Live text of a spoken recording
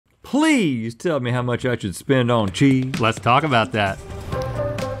please tell me how much I should spend on cheese. Let's talk about that.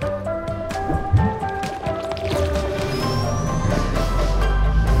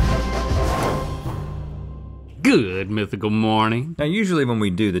 Good mythical morning. Now usually when we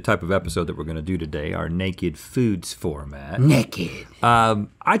do the type of episode that we're gonna do today, our naked foods format. Naked.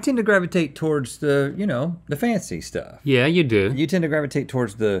 I tend to gravitate towards the, the fancy stuff. Yeah, you do. You tend to gravitate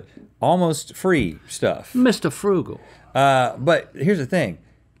towards the almost free stuff. Mr. Frugal. But here's the thing,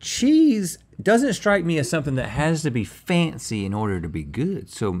 cheese doesn't strike me as something that has to be fancy in order to be good.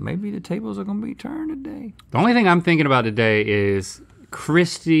 So maybe the tables are gonna be turned today. The only thing I'm thinking about today is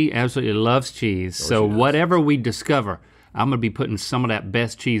Christy absolutely loves cheese, so whatever we discover, I'm gonna be putting some of that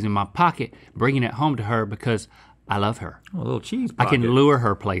best cheese in my pocket, bringing it home to her because I love her. Oh, a little cheese pocket. I can lure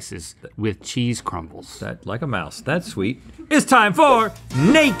her places with cheese crumbles. That, like a mouse, that's sweet. It's time for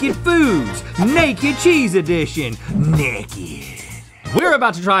Naked Foods, Naked Cheese Edition, Naked. We're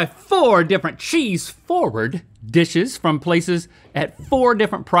about to try 4 different cheese-forward dishes from places at 4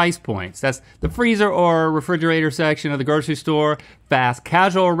 different price points. That's the freezer or refrigerator section of the grocery store, fast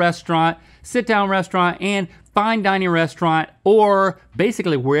casual restaurant, sit-down restaurant, and fine dining restaurant, or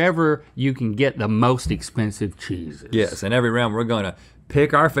basically wherever you can get the most expensive cheeses. Yes, and every round we're gonna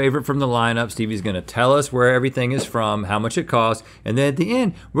pick our favorite from the lineup. Stevie's gonna tell us where everything is from, how much it costs, and then at the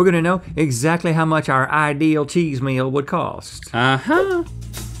end, we're gonna know exactly how much our ideal cheese meal would cost. Uh-huh.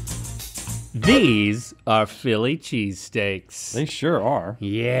 These are Philly cheesesteaks. They sure are.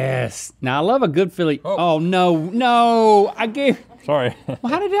 Yes. Now I love a good Philly. Oh no, I gave. Sorry. Well,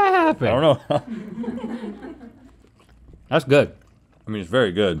 how did that happen? I don't know. That's good. I mean, it's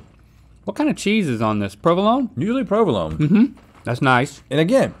very good. What kind of cheese is on this? Provolone? Usually provolone. Mm-hmm. That's nice. And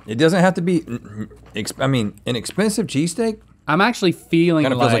again, it doesn't have to be, an expensive cheesesteak. I'm actually feeling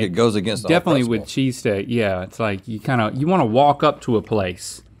kind of feels like it goes against the definitely with cheesesteak. Yeah, it's like you want to walk up to a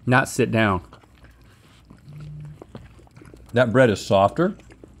place, not sit down. That bread is softer.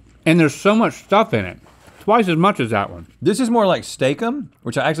 And there's so much stuff in it. Twice as much as that one. This is more like steakum,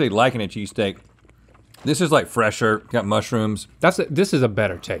 which I actually like in a cheesesteak. This is like fresher, got mushrooms. This is a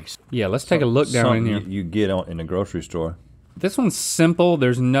better taste. Yeah, let's take a look down in here. You get in the grocery store. This one's simple.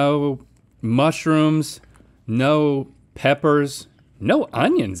 There's no mushrooms, no peppers, no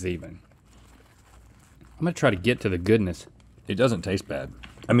onions even. I'm gonna try to get to the goodness. It doesn't taste bad.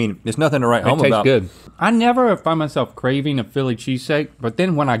 I mean, it's nothing to write home about. It tastes good. I never find myself craving a Philly cheesesteak, but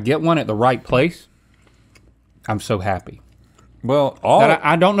then when I get one at the right place, I'm so happy. Well,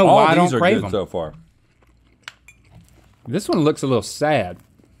 I don't know why I don't crave them so far. This one looks a little sad.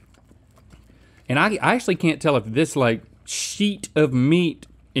 And I actually can't tell if this like sheet of meat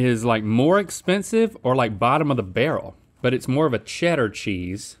is like more expensive or like bottom of the barrel, but it's more of a cheddar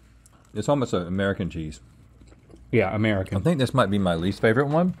cheese. It's almost an American cheese. Yeah, American. I think this might be my least favorite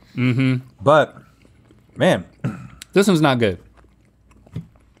one. Mm-hmm. But, man. This one's not good.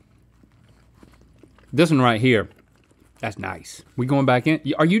 This one right here, that's nice. We going back in?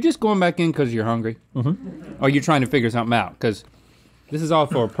 Are you just going back in because you're hungry? Mm-hmm. Or are you trying to figure something out? Because this is all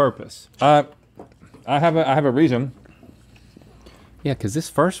for a purpose. I have a reason. Yeah, because this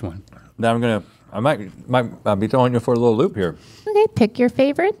first one. That I might be throwing you for a little loop here. Okay, pick your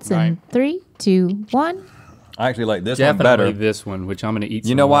favorites in 3, 2, 1. I actually like this Definitely one better. This one, which I'm gonna eat some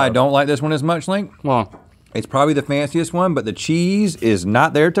You know why I of. don't like this one as much, Link? Well, it's probably the fanciest one, but the cheese is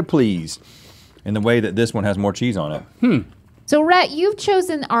not there to please in the way that this one has more cheese on it. So Rhett, you've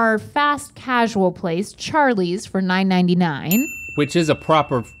chosen our fast casual place, Charlie's, for $9.99. which is a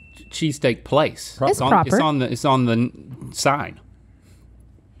proper cheesesteak place. It's proper. It's on the sign.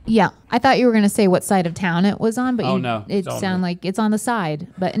 Yeah, I thought you were gonna say what side of town it was on, but no, it sounded like it's on the side.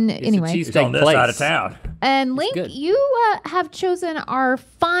 But anyway, It's on this side of town. And Link, good. you have chosen our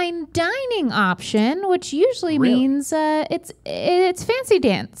fine dining option, which usually Really? means it's fancy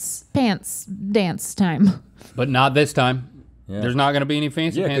pants dance time. But not this time. Yeah. There's not gonna be any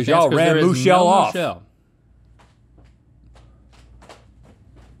fancy pants. because y'all dance ran there is Michelle no off. Michelle.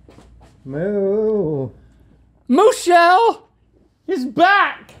 Moo. Michelle is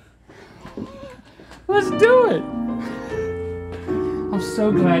back. Let's do it. I'm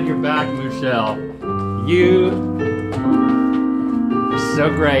so glad you're back, Michelle. You are so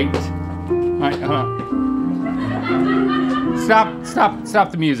great. All right, hold on.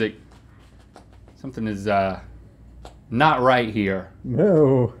 Stop the music. Something is not right here.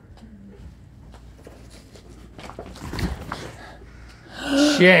 No.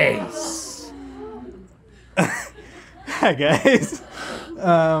 Chase. Hi guys.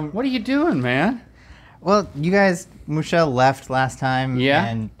 What are you doing, man? Well, you guys, Michelle left last time, Yeah?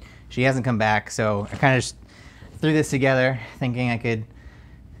 and she hasn't come back, so I kind of just threw this together, thinking I could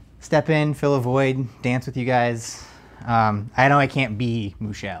step in, fill a void, dance with you guys. I know I can't be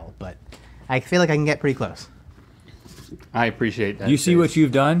Michelle, but I feel like I can get pretty close. I appreciate that. You see what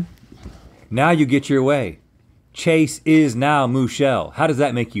you've done? Now you get your way. Chase is now Michelle. How does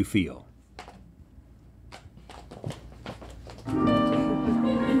that make you feel?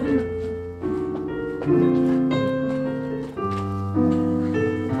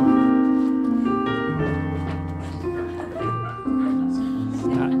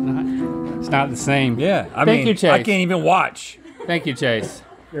 It's not the same. Yeah, I Thank mean, you, Chase. I can't even watch. Thank you, Chase.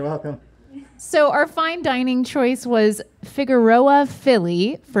 You're welcome. So our fine dining choice was Figueroa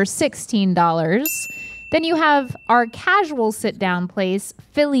Philly for $16. Then you have our casual sit-down place,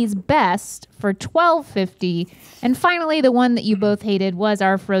 Philly's Best, for $12.50. And finally, the one that you both hated was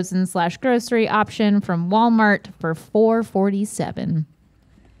our frozen/grocery option from Walmart for $4.47.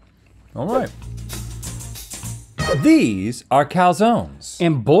 All right. These are calzones.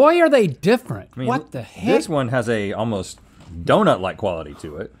 And boy, are they different. I mean, what the heck? This one has a almost donut-like quality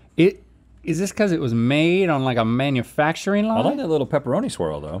to it. Is this because it was made on like a manufacturing line? I like that little pepperoni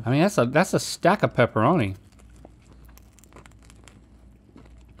swirl though. I mean, that's a stack of pepperoni.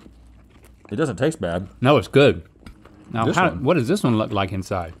 It doesn't taste bad. No, it's good. Now, This one. what does this one look like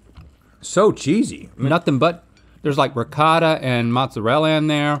inside? So cheesy. I mean, Nothing but, there's like ricotta and mozzarella in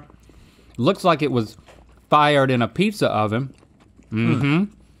there. Looks like it was fired in a pizza oven. Mm-hmm.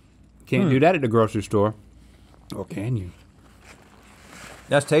 Can't do that at the grocery store. Or can you?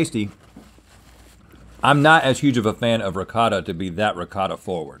 that's tasty. I'm not as huge of a fan of ricotta to be that ricotta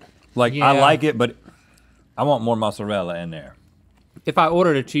forward. Like, I Yeah. like it, but I want more mozzarella in there. If I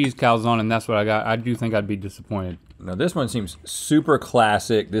ordered a cheese calzone and that's what I got, I do think I'd be disappointed. Now this one seems super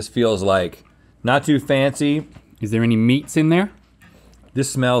classic. This feels like not too fancy. Is there any meats in there?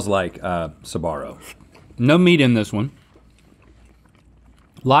 This smells like Sbarro. No meat in this one.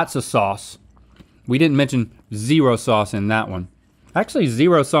 Lots of sauce. We didn't mention zero sauce in that one. Actually,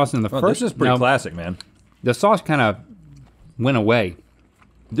 zero sauce in the Well, first. this is pretty no, classic, man. The sauce kind of went away.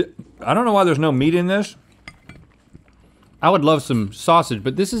 I don't know why there's no meat in this. I would love some sausage,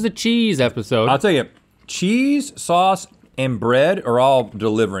 but this is a cheese episode. I'll tell you, cheese, sauce, and bread are all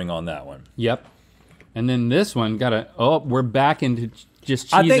delivering on that one. Yep. And then this one we're back into just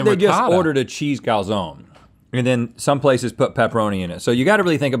cheese I think and they ricotta. just ordered a cheese calzone. And then some places put pepperoni in it. So you gotta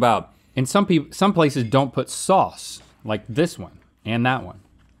really think about, And some places don't put sauce, like this one and that one.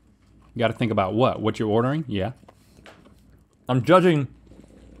 You gotta think about what you're ordering, yeah. I'm judging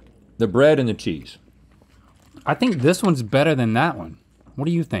the bread and the cheese. I think this one's better than that one. What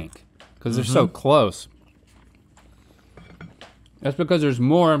do you think? Because they're so close. That's because there's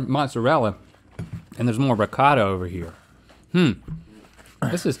more mozzarella and there's more ricotta over here.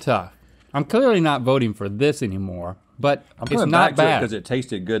 This is tough. I'm clearly not voting for this anymore, but I'm it's coming not back to it bad. because it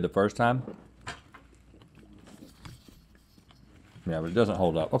tasted good the first time. Yeah, but it doesn't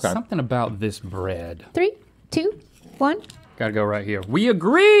hold up. Okay. Something about this bread. 3, 2, 1. Gotta go right here. We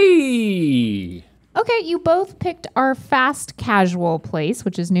agree! Okay, you both picked our fast casual place,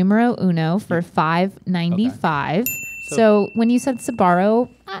 which is numero uno for $5.95. So when you said Sbarro,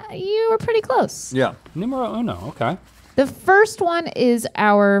 you were pretty close. Yeah. Numero uno, okay. The first one is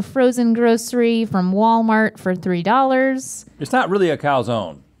our frozen grocery from Walmart for $3. It's not really a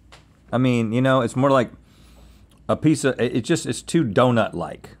calzone. I mean, you know, it's more like a piece of, it's too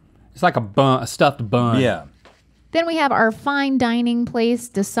donut-like. It's like a stuffed bun. Yeah. Then we have our fine dining place,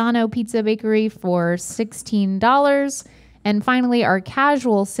 Desano Pizza Bakery for $16. And finally, our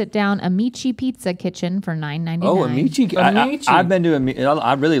casual sit-down Amici Pizza Kitchen for $9.99. Oh, Amici. Amici. I've been to Amici.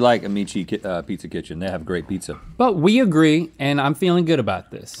 I really like Amici Pizza Kitchen. They have great pizza. But we agree, and I'm feeling good about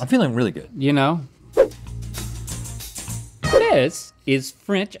this. I'm feeling really good. You know? This is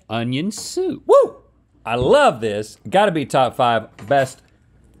French onion soup. Woo! I love this. Got to be top 5 best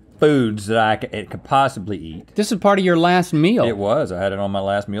foods that it could possibly eat. This is part of your last meal. It was. I had it on my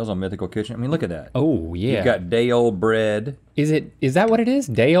last meals on Mythical Kitchen. I mean, look at that. Oh, yeah. You've got day old bread. Is that what it is?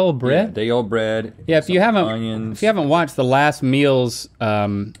 Day old bread? Yeah, day old bread. Yeah, if you haven't onions. watched the Last Meals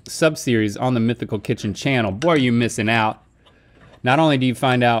sub-series on the Mythical Kitchen channel, boy, are you missing out. Not only do you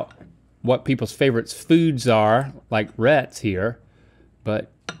find out what people's favorites foods are, like Rhett's here,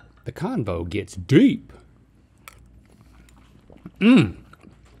 but the convo gets deep.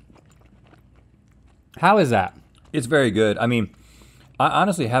 How is that? It's very good. I mean, I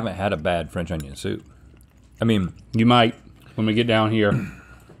honestly haven't had a bad French onion soup. I mean, You might, when we get down here.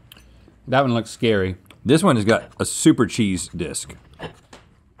 That one looks scary. this one has got a super cheese disc.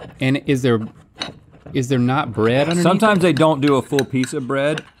 And is there not bread underneath? Sometimes they don't do a full piece of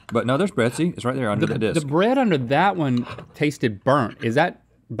bread, but no, there's bread. See, it's right there under the disc. The bread under that one tasted burnt. Is that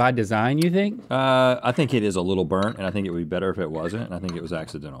by design, you think? I think it is a little burnt, and I think it would be better if it wasn't, and I think it was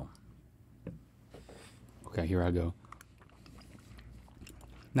accidental. Okay, here I go.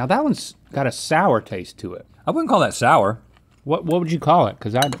 Now that one's got a sour taste to it. I wouldn't call that sour. What would you call it?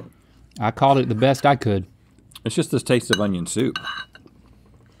 Because I called it the best I could. It's just this taste of onion soup.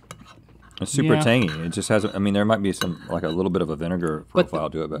 It's super tangy. It just has, I mean, there might be some, like a little bit of a vinegar profile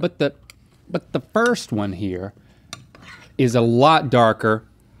to it. But the first one here is a lot darker.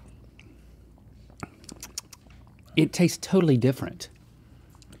 It tastes totally different.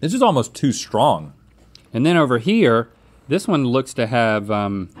 This is almost too strong. And then over here, this one looks to have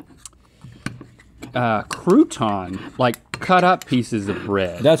crouton, like cut up pieces of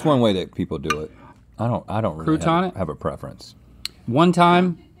bread. That's one way that people do it. I don't really Crouton have a preference. One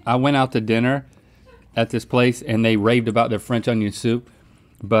time, I went out to dinner at this place and they raved about their French onion soup,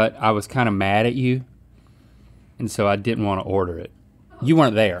 but I was kind of mad at you, and so I didn't want to order it. You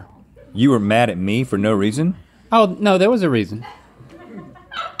weren't there. You were mad at me for no reason? Oh, no, there was a reason.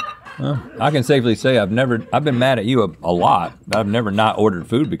 Well, I can safely say I've been mad at you a lot. I've never not ordered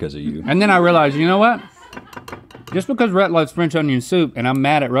food because of you. And then I realized, you know what? Just because Rhett loves French onion soup and I'm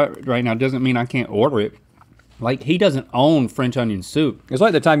mad at Rhett right now doesn't mean I can't order it. Like, he doesn't own French onion soup. It's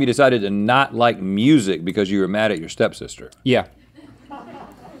like the time you decided to not like music because you were mad at your stepsister. Yeah.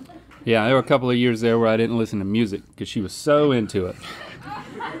 Yeah, there were a couple of years there where I didn't listen to music because she was so into it.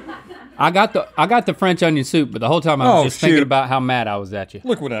 I got the French onion soup, but the whole time I was just thinking about how mad I was at you.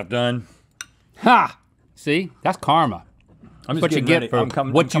 Look what I've done. Ha! See, that's karma. I'm just What you get for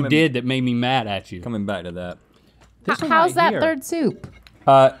what you did that made me mad at you. Coming back to that. How's that third soup?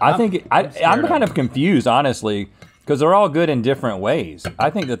 I think I'm kind of confused, honestly, because they're all good in different ways.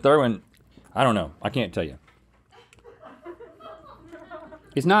 I think the third one, I don't know. I can't tell you.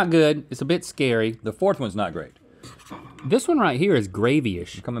 It's not good. It's a bit scary. The fourth one's not great. This one right here is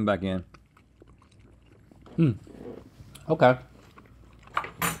gravy-ish. Coming back in. Okay.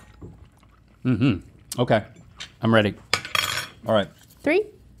 Okay. I'm ready. All right. 3,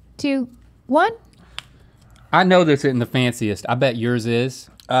 2, 1. I know this isn't the fanciest. I bet yours is.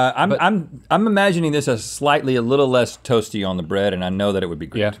 I'm imagining this as a little less toasty on the bread, and I know that it would be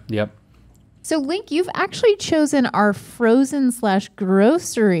great. Yeah. Yep. So Link, you've actually chosen our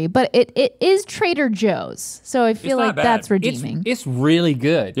frozen/grocery, but it is Trader Joe's. So I feel like that's redeeming. It's really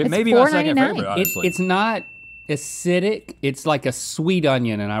good. It may be my second $4.99. favorite, honestly. It's not acidic. It's like a sweet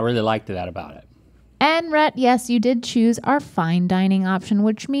onion, and I really liked that about it. And Rhett, yes, you did choose our fine dining option,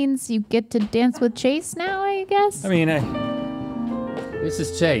 which means you get to dance with Chase now, I guess. I mean, This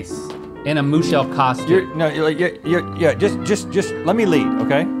is Chase in a Michelle costume. just let me lead,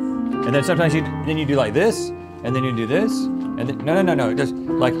 okay? And then sometimes you do like this, and then you do this, and then no, just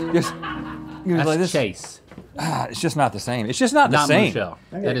That's like this. Chase. It's just not the same. It's just not the same. Michelle.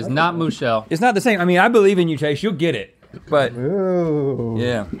 That is not Michelle. It's not the same. I mean, I believe in you, Chase. You'll get it. But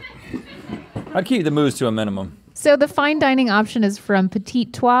yeah, I'd keep the moves to a minimum. So the fine dining option is from Petit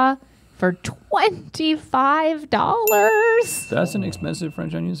Trois for $25. That's an expensive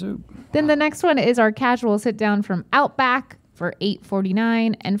French onion soup. Then the next one is our casual sit down from Outback for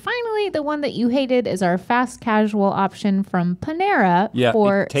 $8.49. And finally, the one that you hated is our fast casual option from Panera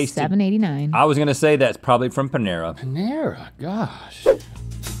for $7.89. I was gonna say that's probably from Panera. Panera, gosh.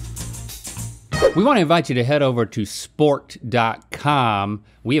 We want to invite you to head over to sport.com.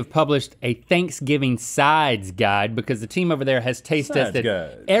 We have published a Thanksgiving sides guide because the team over there has taste tested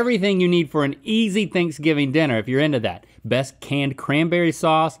everything you need for an easy Thanksgiving dinner if you're into that. Best canned cranberry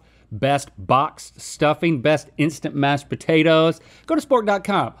sauce, best boxed stuffing, best instant mashed potatoes. Go to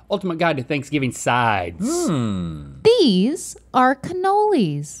sport.com, ultimate guide to Thanksgiving sides. These are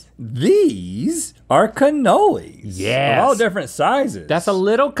cannolis. These are cannolis. Yes. Of all different sizes. That's a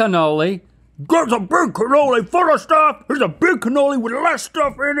little cannoli. There's a big cannoli full of stuff. Here's a big cannoli with less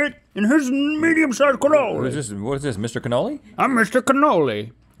stuff in it. And here's a medium-sized cannoli. What is this, Mr. Cannoli? I'm Mr.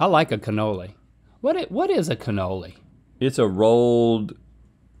 Cannoli. I like a cannoli. What is a cannoli? It's a rolled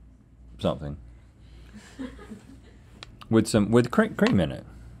something with cream in it.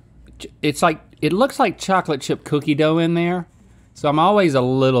 It's like, it looks like chocolate chip cookie dough in there. So I'm always a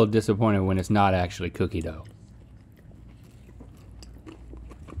little disappointed when it's not actually cookie dough.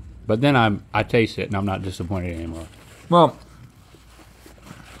 But then I taste it and I'm not disappointed anymore. Well,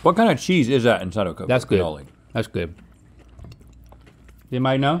 what kind of cheese is that inside of a That's good. cannoli? That's good.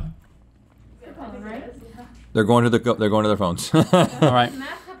 Anybody know? They're going to their phones. All right.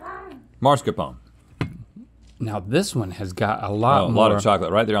 Mascarpone. Now this one has got a Oh, lot a more. lot of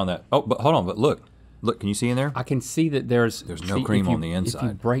chocolate right there on that. Oh, but hold on, but look, can you see in there? I can see that there's no cream on the If you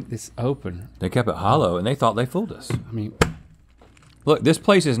inside. break this open, They kept it hollow and they thought they fooled us. I mean, Look, this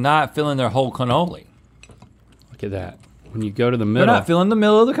place is not filling their whole cannoli. Look at that. When you go to the They're middle. not filling the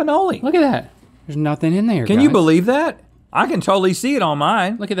middle of the cannoli. Look at that. There's nothing in there, Can guys. you believe that? I can totally see it on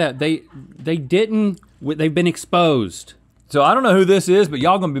mine. Look at that. They've been exposed. So I don't know who this is, but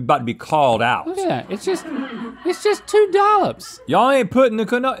y'all gonna be about to be called out. Look at that. It's just $2. Y'all ain't putting the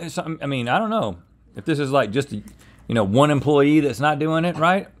cannoli. I mean, I don't know if this is like just one employee that's not doing it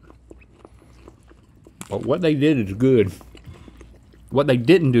right. But what they did is good. What they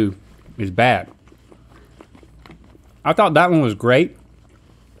didn't do is bad. I thought that one was great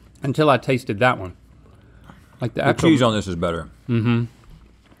until I tasted that one. Like the actual cheese on this is better. Mm-hmm.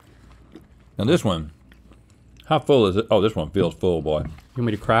 Now this one, how full is it? Oh, this one feels full, boy. You want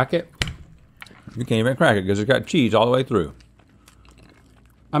me to crack it? You can't even crack it because it's got cheese all the way through.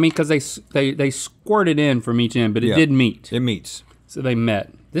 I mean, because they squirted in from each end, but it did meet. It meets. So they met.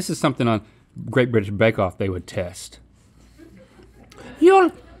 This is something on Great British Bake Off they would test.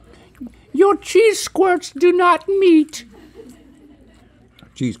 Your cheese squirts do not meet.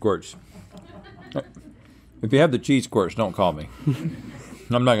 Cheese squirts. If you have the cheese squirts, don't call me.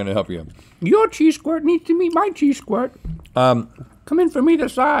 I'm not gonna help you. Your cheese squirt needs to meet my cheese squirt. Come in from either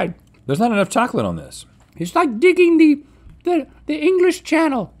side. There's not enough chocolate on this. It's like digging the English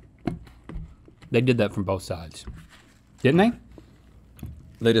Channel. They did that from both sides, didn't they?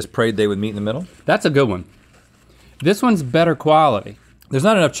 They just prayed they would meet in the middle. That's a good one. This one's better quality. There's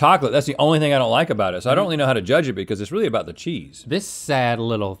not enough chocolate. That's the only thing I don't like about it. So I don't really know how to judge it because it's really about the cheese. This sad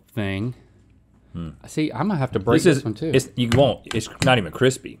little thing. See, I'm gonna have to break this one too. You won't. It's not even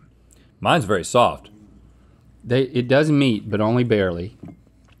crispy. Mine's very soft. It does meet, but only barely.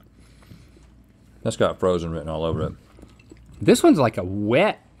 That's got frozen written all over it. This one's like a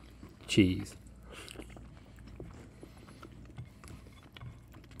wet cheese.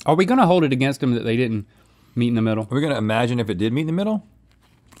 Are we gonna hold it against them that they didn't meet in the middle? Are we gonna imagine if it did meet in the middle?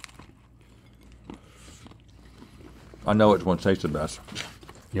 I know which one tastes the best.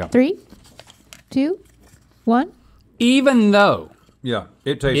 Yeah. 3, 2, 1. Even though Yeah,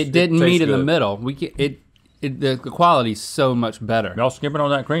 it tastes. it didn't tastes meet in the good. middle, the quality's so much better. Y'all skipping on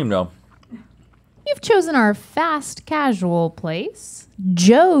that cream though. You've chosen our fast casual place,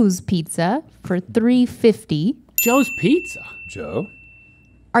 Joe's Pizza, for $3.50. Joe's Pizza. Joe?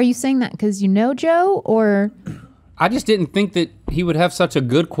 Are you saying that because you know Joe, or? I just didn't think that he would have such a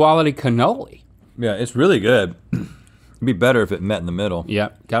good quality cannoli. Yeah, it's really good. It'd be better if it met in the middle. Yeah,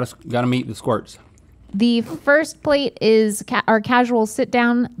 gotta meet the squirts. The first plate is our casual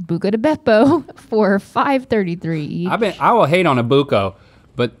sit-down Buca de Beppo for $5.33 each. I will hate on a buco,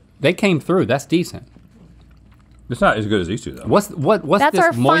 but they came through. That's decent. It's not as good as these two though. What's That's this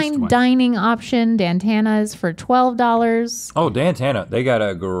our moist fine one? dining option, Dantana's for $12. Oh, Dantana, they got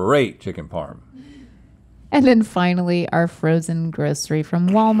a great chicken parm. And then finally, our frozen grocery from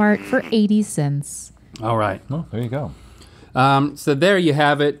Walmart for 80 cents. All right. Oh, there you go. So there you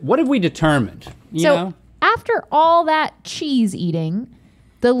have it. What have we determined? You know? After all that cheese eating,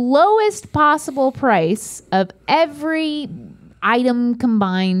 the lowest possible price of every item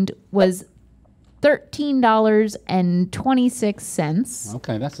combined was $13.26.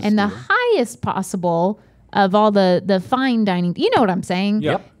 Okay, that's a And the steal. highest possible of all the fine dining, you know what I'm saying?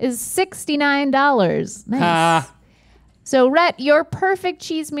 Yep. Is $69. Nice. Ah. So Rhett, your perfect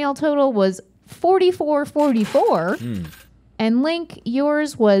cheese meal total was $44.44. And Link,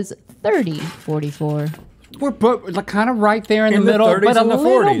 yours was $30.44. We're kind of right there in the In the middle, 30s but a and the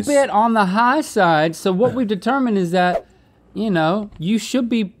little 40s. bit on the high side. So what we've determined is that, you should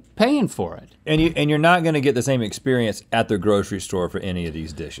be paying for it. And you're not gonna get the same experience at the grocery store for any of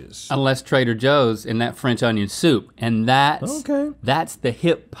these dishes. Unless Trader Joe's in that French onion soup. And that's the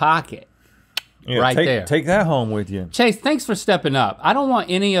hip pocket. Yeah, right there. Take that home with you. Chase, thanks for stepping up. I don't want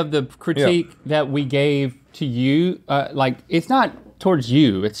any of the critique that we gave to you. It's not towards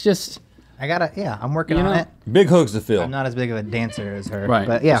you. It's just, I'm working You on know, it. Big hooks to fill. I'm not as big of a dancer as her, Right.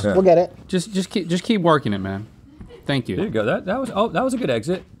 but yeah, Yeah. we'll get it. just keep working it, man. Thank There you you. go. That was a good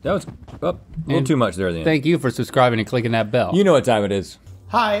exit. That was a little too much there at the end. Thank you for subscribing and clicking that bell. You know what time it is.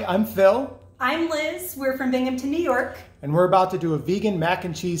 Hi, I'm Phil, I'm Liz. We're from Binghamton, New York. and we're about to do a vegan mac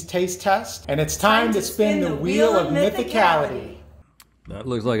and cheese taste test, and it's time to spin the wheel of mythicality. That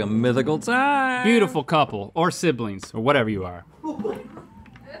looks like a mythical time. Beautiful couple, or siblings, or whatever you are.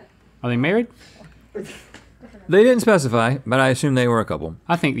 Are they married? They didn't specify, but I assume they were a couple.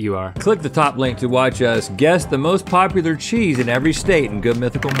 I think you are. Click the top link to watch us guess the most popular cheese in every state in Good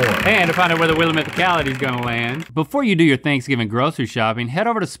Mythical More. And to find out where the Wheel of Mythicality is gonna land. Before you do your Thanksgiving grocery shopping, head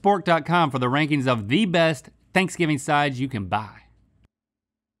over to spork.com for the rankings of the best Thanksgiving sides you can buy.